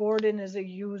 Gordon is a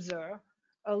user,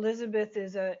 Elizabeth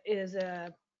is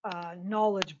a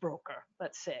knowledge broker,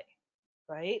 let's say,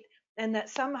 right? And that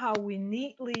somehow we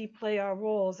neatly play our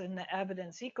roles in the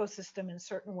evidence ecosystem in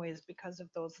certain ways because of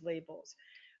those labels.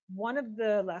 One of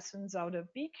the lessons out of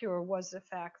BCure was the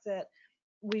fact that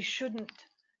we shouldn't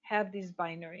have these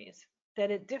binaries,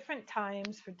 that at different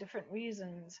times, for different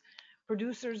reasons,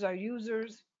 producers are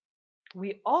users.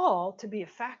 We all, to be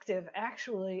effective,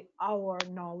 actually,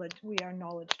 we are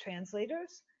knowledge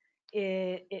translators.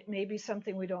 It may be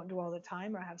something we don't do all the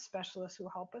time or have specialists who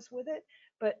help us with it,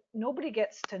 but nobody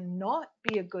gets to not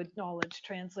be a good knowledge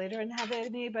translator and have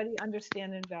anybody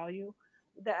understand and value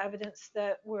the evidence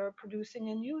that we're producing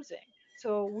and using.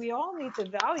 So we all need to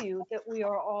value that we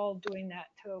are all doing that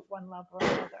to one level or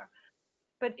another.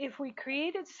 But if we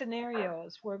created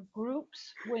scenarios where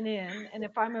groups went in, and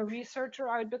if I'm a researcher,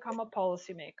 I would become a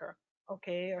policymaker,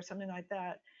 okay, or something like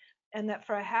that. And that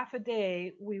for a half a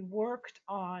day, we worked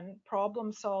on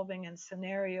problem solving and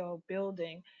scenario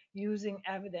building using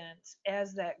evidence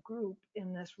as that group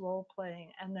in this role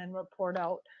playing, and then report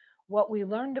out what we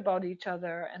learned about each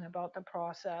other and about the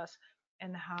process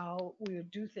and how we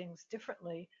would do things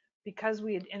differently because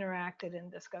we had interacted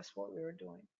and discussed what we were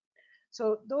doing.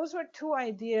 So those were two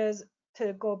ideas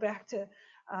to go back to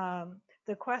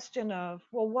the question of,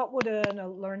 well, what would a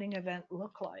learning event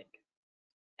look like?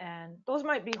 And those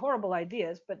might be horrible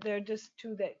ideas, but they're just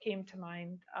two that came to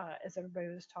mind as everybody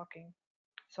was talking.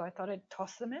 So I thought I'd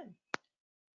toss them in.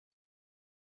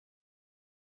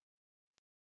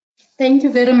 Thank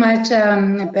you very much,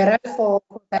 Beryl, for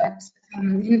that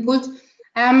input.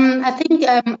 I think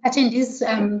attendees,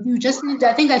 you just need,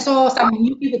 I think I saw some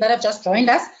new people that have just joined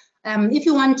us. If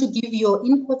you want to give your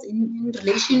input in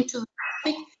relation to the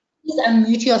topic, please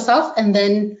unmute yourself and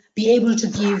then be able to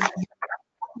give your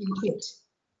input.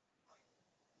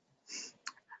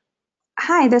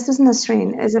 Hi, this is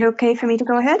Nasreen. Is it okay for me to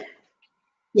go ahead?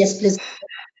 Yes, please.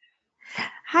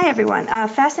 Hi, everyone.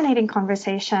 Fascinating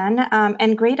conversation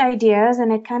and great ideas.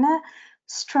 And it kind of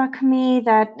struck me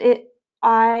that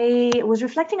I was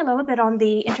reflecting a little bit on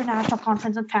the International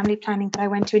Conference on Family Planning that I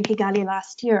went to in Kigali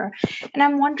last year. And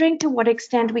I'm wondering to what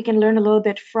extent we can learn a little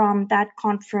bit from that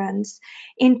conference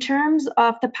in terms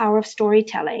of the power of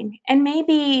storytelling. And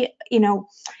maybe, you know,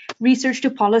 research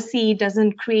to policy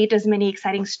doesn't create as many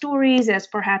exciting stories as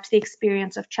perhaps the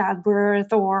experience of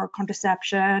childbirth or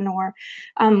contraception or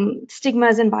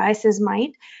stigmas and biases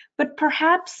might. But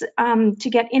perhaps to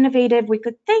get innovative, we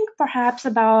could think perhaps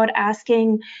about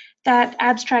asking that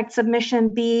abstract submission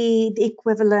be the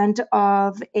equivalent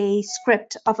of a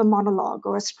script of a monologue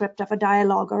or a script of a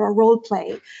dialogue or a role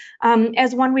play,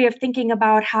 as one way of thinking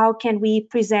about how can we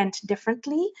present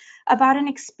differently about an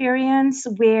experience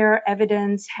where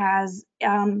evidence has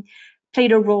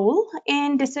played a role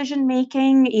in decision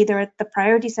making, either at the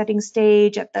priority setting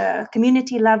stage, at the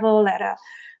community level, at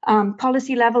a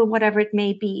policy level, whatever it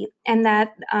may be, and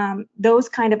that those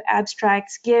kind of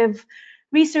abstracts give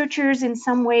researchers in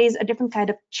some ways a different kind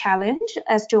of challenge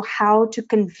as to how to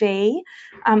convey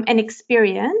an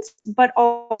experience, but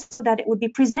also that it would be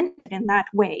presented in that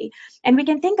way. And we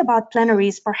can think about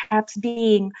plenaries perhaps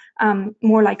being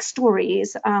more like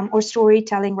stories or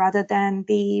storytelling rather than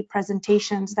the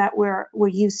presentations that we're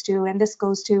used to. And this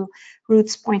goes to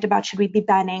Ruth's point about should we be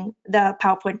banning the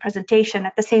PowerPoint presentation.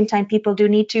 At the same time, people do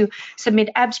need to submit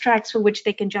abstracts for which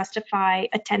they can justify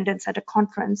attendance at a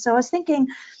conference. So I was thinking,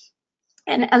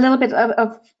 and a little bit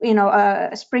of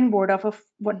a springboard of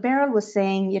what Beryl was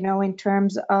saying, in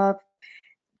terms of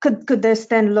could this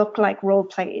then look like role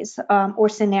plays or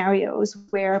scenarios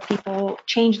where people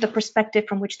change the perspective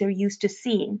from which they're used to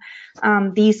seeing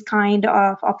these kind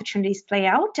of opportunities play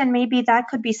out, and maybe that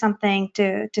could be something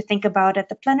to think about at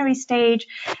the plenary stage,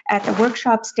 at the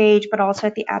workshop stage, but also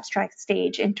at the abstract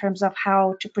stage in terms of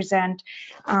how to present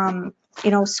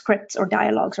scripts or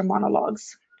dialogues or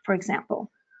monologues, for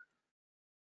example.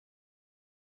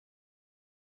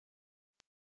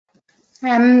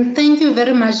 Thank you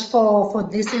very much for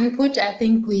this input. I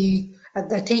think we are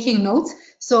taking notes.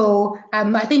 So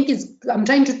I think I'm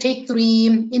trying to take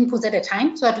 3 inputs at a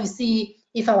time so that we see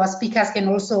if our speakers can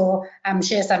also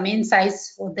share some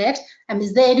insights for that.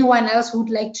 Is there anyone else who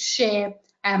would like to share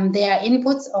their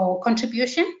inputs or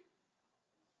contribution?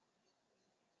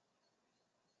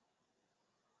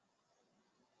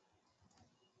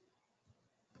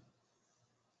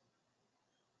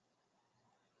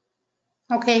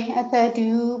 Okay,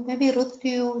 maybe Ruth, do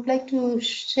you like to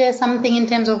share something in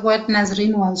terms of what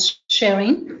Nazreen was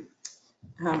sharing?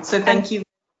 So thank you.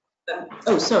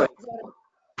 Oh, sorry.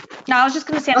 No, I was just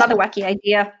going to say another wacky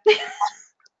idea.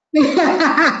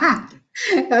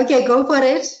 Okay, go for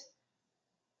it.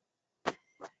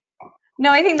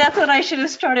 No, I think that's what I should have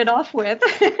started off with.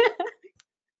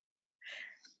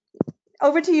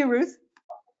 Over to you, Ruth.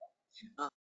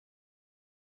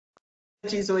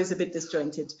 She's always a bit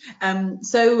disjointed.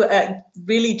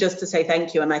 Really just to say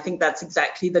thank you, and I think that's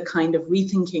exactly the kind of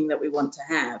rethinking that we want to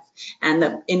have, and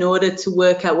that in order to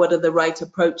work out what are the right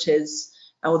approaches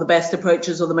or the best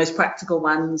approaches or the most practical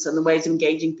ones and the ways of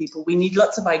engaging people, we need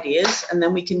lots of ideas, and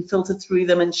then we can filter through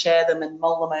them and share them and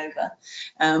mull them over.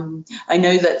 I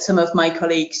know that some of my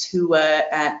colleagues who were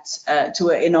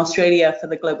in Australia for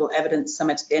the Global Evidence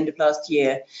Summit at the end of last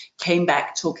year came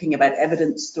back talking about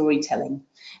evidence storytelling.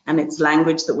 And it's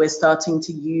language that we're starting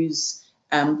to use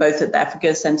both at the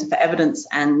Africa Centre for Evidence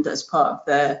and as part of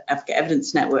the Africa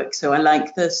Evidence Network. So I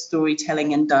like the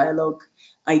storytelling and dialogue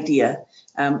idea.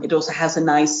 It also has a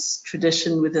nice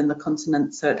tradition within the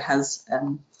continent, so it has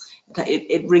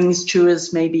it rings true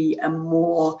as maybe a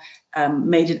more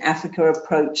made in Africa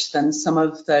approach than some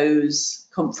of those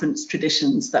conference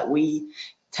traditions that we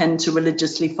tend to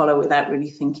religiously follow without really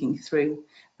thinking through.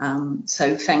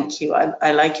 So thank you.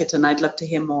 I like it, and I'd love to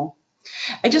hear more.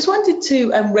 I just wanted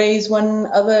to raise one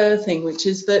other thing, which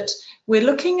is that we're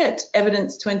looking at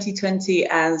Evidence 2020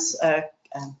 as a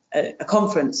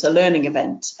conference, a learning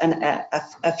event, and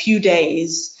a few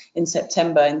days in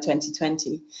September in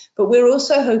 2020. But we're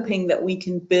also hoping that we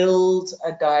can build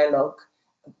a dialogue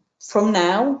from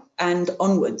now and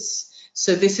onwards.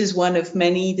 So this is one of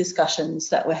many discussions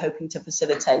that we're hoping to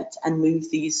facilitate and move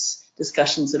these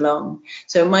discussions along.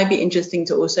 So it might be interesting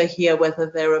to also hear whether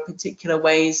there are particular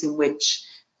ways in which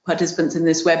participants in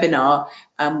this webinar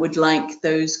would like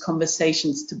those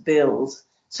conversations to build,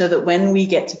 so that when we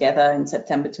get together in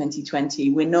September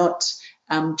 2020, we're not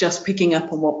just picking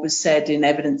up on what was said in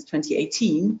Evidence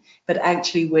 2018, but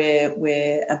actually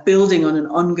we're building on an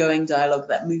ongoing dialogue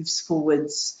that moves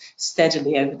forwards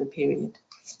steadily over the period.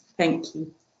 Thank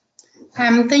you.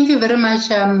 Thank you very much,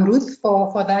 Ruth,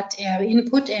 for that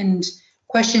input and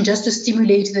question, just to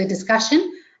stimulate the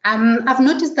discussion. I've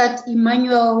noticed that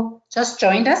Emmanuel just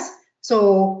joined us.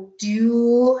 So do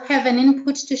you have an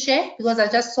input to share? Because I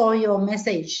just saw your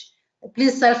message.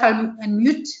 Please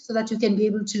self-unmute so that you can be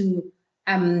able to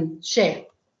share.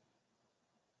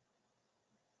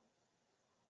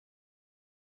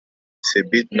 It's a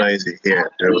bit noisy here,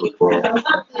 therefore,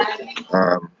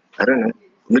 I don't know,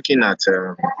 looking at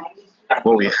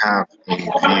what we have in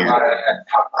view,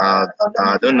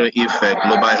 I don't know if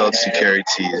global health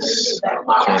security is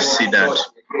considered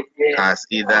as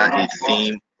either a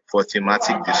theme for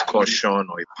thematic discussion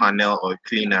or a panel or a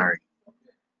plenary.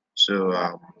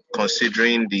 So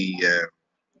considering the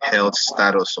health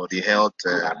status or the health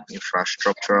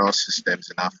infrastructural systems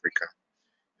in Africa,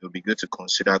 it would be good to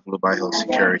consider global health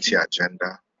security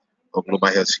agenda or global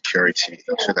health security,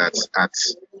 so that at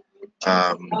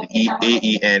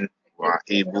the AEN were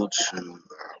able to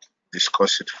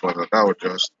discuss it further. That would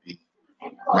just be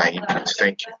my input.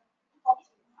 Thank you.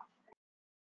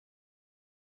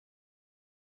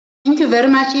 Thank you very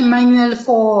much, Emmanuel,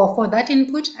 for that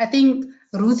input. I think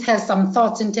Ruth has some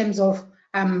thoughts in terms of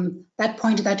that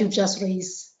point that you just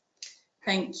raised.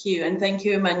 Thank you, and thank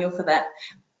you, Emmanuel, for that.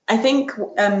 I think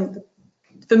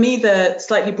for me, the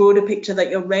slightly broader picture that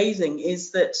you're raising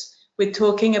is that we're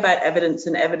talking about evidence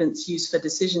and evidence use for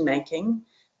decision making,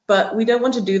 but we don't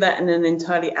want to do that in an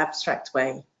entirely abstract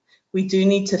way. We do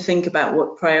need to think about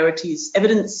what priorities,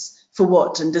 evidence for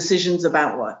what and decisions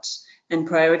about what, and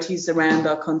priorities around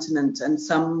our continent, and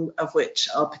some of which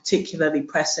are particularly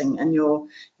pressing. And your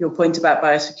point about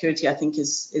biosecurity, I think,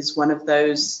 is one of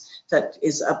those that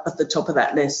is up at the top of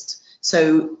that list.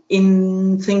 So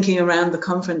in thinking around the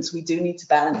conference, we do need to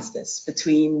balance this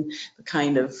between the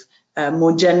kind of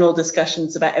more general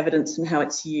discussions about evidence and how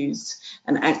it's used,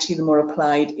 and actually the more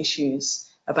applied issues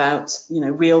about, you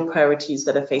know, real priorities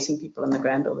that are facing people on the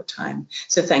ground all the time.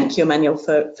 So thank you, Emmanuel,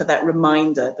 for that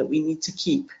reminder that we need to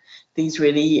keep these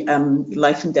really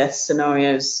life and death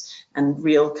scenarios and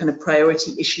real kind of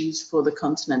priority issues for the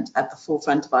continent at the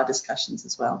forefront of our discussions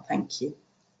as well. Thank you.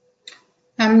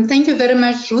 Thank you very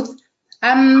much, Ruth.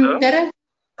 Beryl,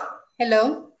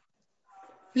 hello.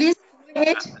 Please go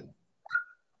ahead.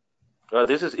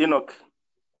 This is Enoch.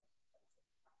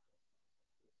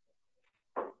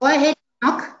 Go ahead,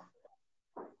 Enoch.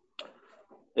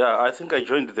 Yeah, I think I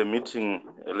joined the meeting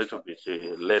a little bit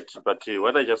late, but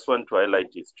what I just want to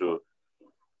highlight is to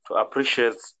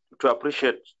appreciate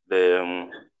the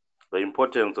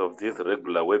importance of these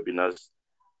regular webinars,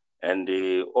 and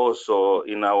also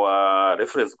in our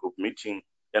reference group meeting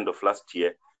end of last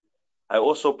year, I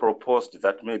also proposed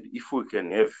that maybe if we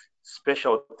can have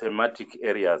special thematic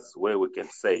areas where we can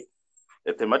say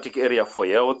a thematic area for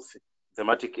health,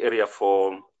 thematic area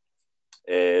for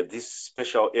this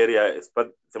special area,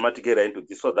 thematic area into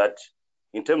this, so that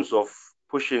in terms of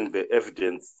pushing the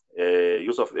evidence,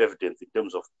 use of evidence in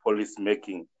terms of policy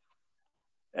making,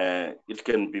 it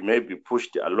can be maybe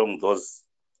pushed along those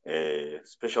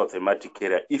special thematic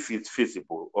area if it's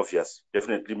feasible. Obvious,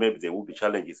 definitely, maybe there will be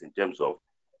challenges in terms of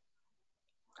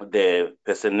the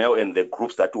personnel and the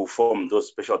groups that will form those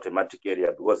special thematic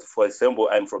area. Because, for example,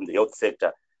 I'm from the health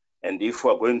sector, and if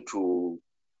we're going to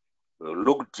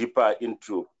look deeper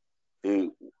into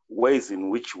the ways in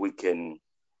which we can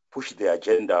push the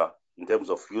agenda in terms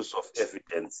of use of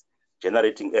evidence,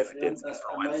 generating evidence,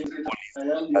 influencing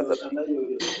policy, other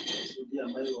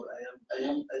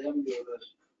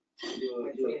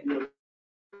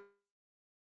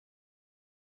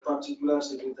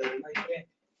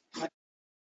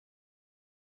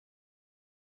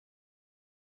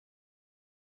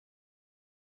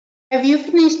Have you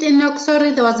finished, Enoch?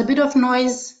 Sorry, there was a bit of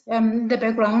noise in the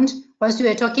background whilst you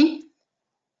were talking.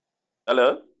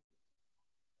 Hello?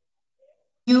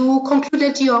 You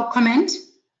concluded your comment?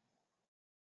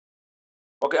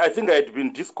 Okay, I think I had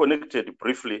been disconnected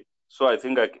briefly, so I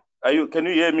think can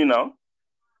you hear me now?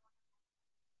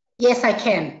 Yes, I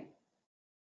can.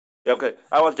 Okay,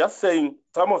 I was just saying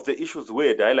some of the issues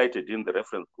were highlighted in the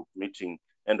reference group meeting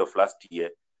end of last year,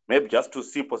 maybe just to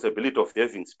see possibility of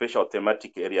having special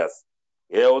thematic areas,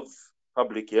 health,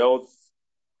 public health,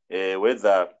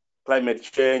 whether climate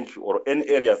change, or any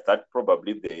areas that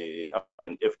probably the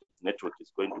evidence network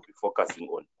is going to be focusing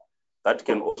on. That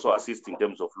can also assist in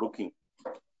terms of looking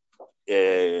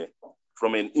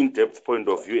from an in-depth point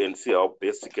of view and see how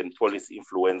basic and policy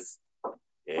influence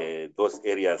those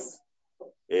areas.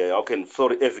 How can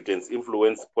evidence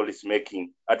influence policy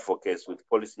making, advocates with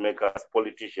policymakers,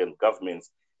 politicians, governments,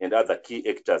 and other key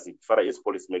actors as far as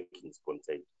policy making is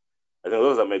concerned. I think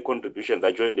those are my contributions.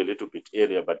 I joined a little bit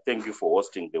earlier, but thank you for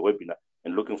hosting the webinar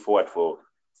and looking forward for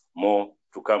more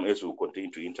to come as we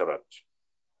continue to interact.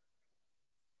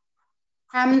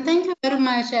 Thank you very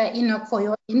much, Enoch, for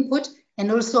your input,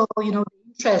 and also, you know,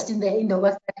 the interest in the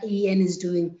work that AEN is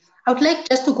doing. I would like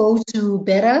just to go to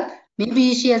Beryl.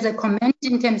 Maybe she has a comment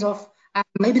in terms of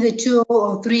maybe the 2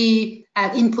 or 3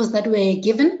 inputs that were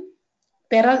given.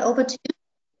 Beryl, over to you.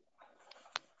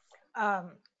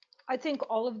 I think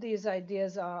all of these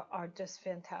ideas are just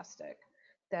fantastic,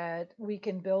 that we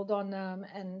can build on them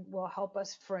and will help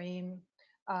us frame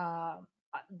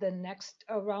the next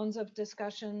rounds of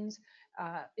discussions.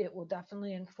 It will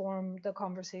definitely inform the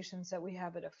conversations that we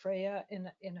have at AFREA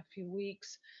in a few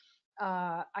weeks.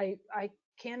 I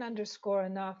can't underscore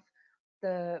enough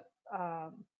the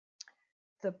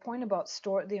point about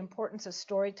the importance of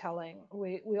storytelling.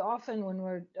 We often, when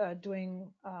we're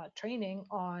doing training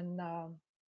on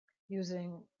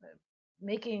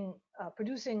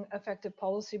producing effective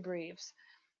policy briefs,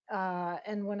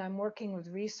 and when I'm working with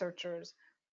researchers,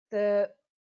 the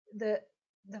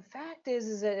fact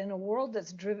is that in a world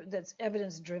that's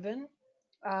evidence driven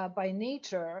by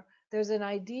nature, there's an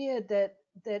idea that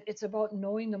it's about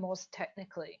knowing the most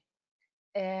technically,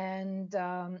 and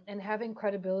having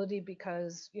credibility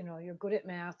because you're good at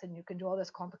math and you can do all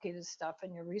this complicated stuff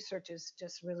and your research is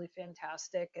just really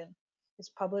fantastic and it's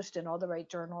published in all the right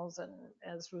journals, and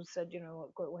as Ruth said,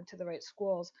 went to the right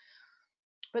schools.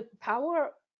 But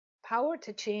power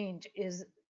to change is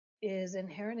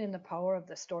inherent in the power of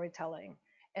the storytelling.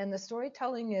 And the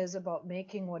storytelling is about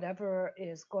making whatever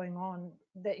is going on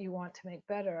that you want to make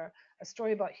better a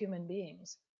story about human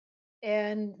beings.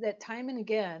 And that time and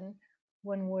again,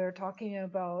 when we're talking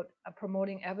about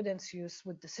promoting evidence use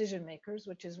with decision makers,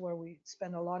 which is where we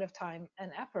spend a lot of time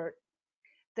and effort,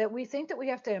 that we think that we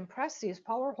have to impress these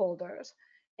power holders.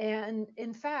 And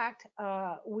in fact,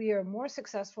 we are more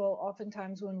successful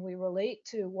oftentimes when we relate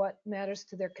to what matters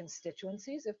to their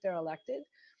constituencies if they're elected,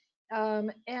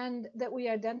 and that we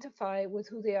identify with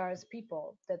who they are as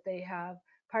people, that they have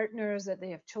partners, that they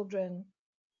have children,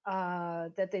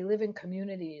 that they live in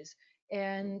communities,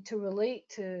 and to relate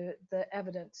to the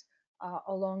evidence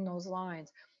along those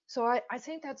lines. So I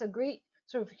think that's a great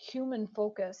sort of human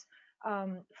focus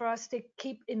for us to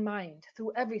keep in mind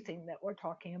through everything that we're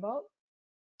talking about.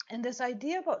 And this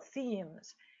idea about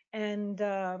themes, and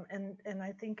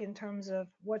I think in terms of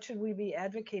what should we be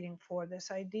advocating for,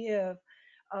 this idea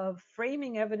of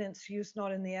framing evidence use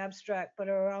not in the abstract, but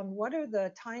around what are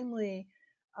the timely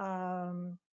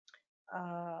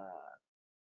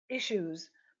issues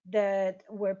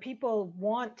where people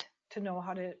want to know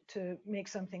how to make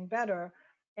something better,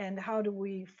 and how do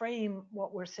we frame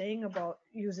what we're saying about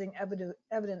using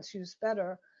evidence use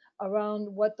better around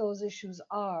what those issues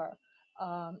are.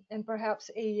 And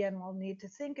perhaps AEN will need to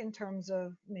think in terms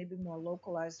of maybe more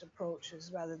localized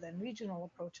approaches rather than regional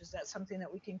approaches. That's something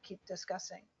that we can keep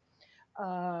discussing.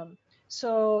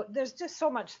 So there's just so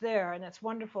much there, and it's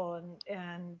wonderful.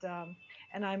 And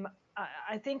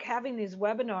I think having these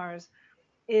webinars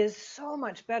is so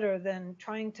much better than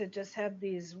trying to just have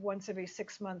these once every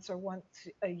 6 months or once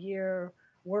a year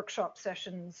workshop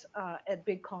sessions at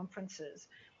big conferences.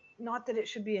 Not that it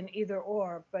should be an either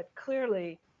or, but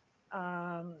clearly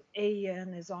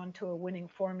AEN is onto a winning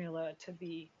formula to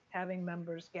be having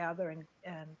members gather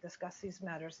and discuss these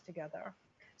matters together.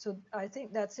 So I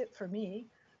think that's it for me.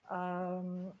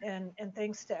 And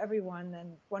thanks to everyone,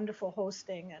 and wonderful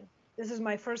hosting. And this is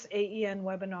my first AEN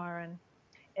webinar,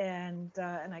 and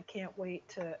I can't wait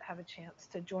to have a chance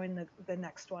to join the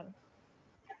next one.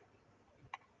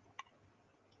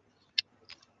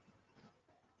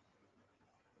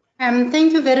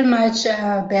 Thank you very much,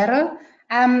 Beryl.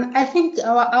 I think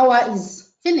our hour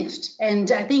is finished,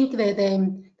 and I think that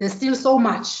there's still so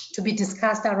much to be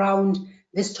discussed around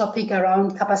this topic,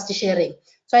 around capacity sharing.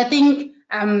 So I think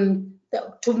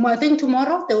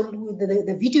tomorrow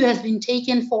the video has been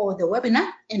taken for the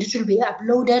webinar, and it will be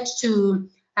uploaded to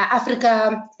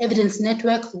Africa Evidence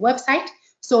Network website.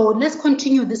 So let's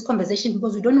continue this conversation,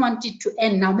 because we don't want it to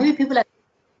end now. Maybe people have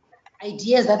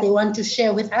ideas that they want to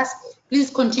share with us. Please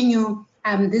continue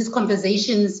these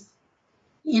conversations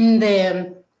in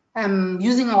the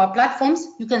using our platforms.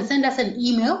 You can send us an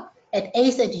email at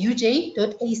ace@uj.ac.za,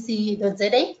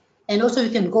 and also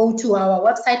you can go to our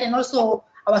website and also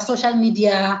our social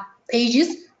media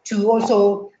pages to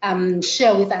also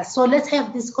share with us. So let's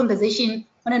have this conversation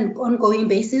on an ongoing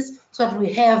basis, so that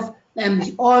we have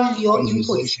all your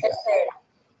inputs as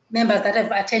members that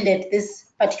have attended this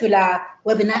particular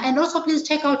webinar. And also please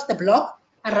check out the blog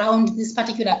around this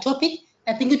particular topic.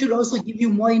 I think it will also give you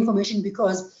more information,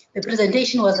 because the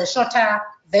presentation was a shorter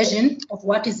version of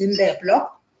what is in the blog.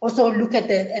 Also look at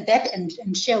that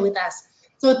and share with us.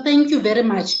 So thank you very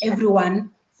much,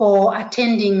 everyone, for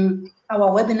attending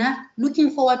our webinar.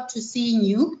 Looking forward to seeing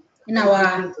you in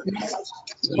our next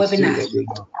webinar.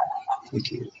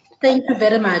 Thank you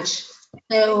very much.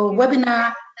 The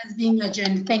webinar has been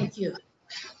adjourned. Thank you.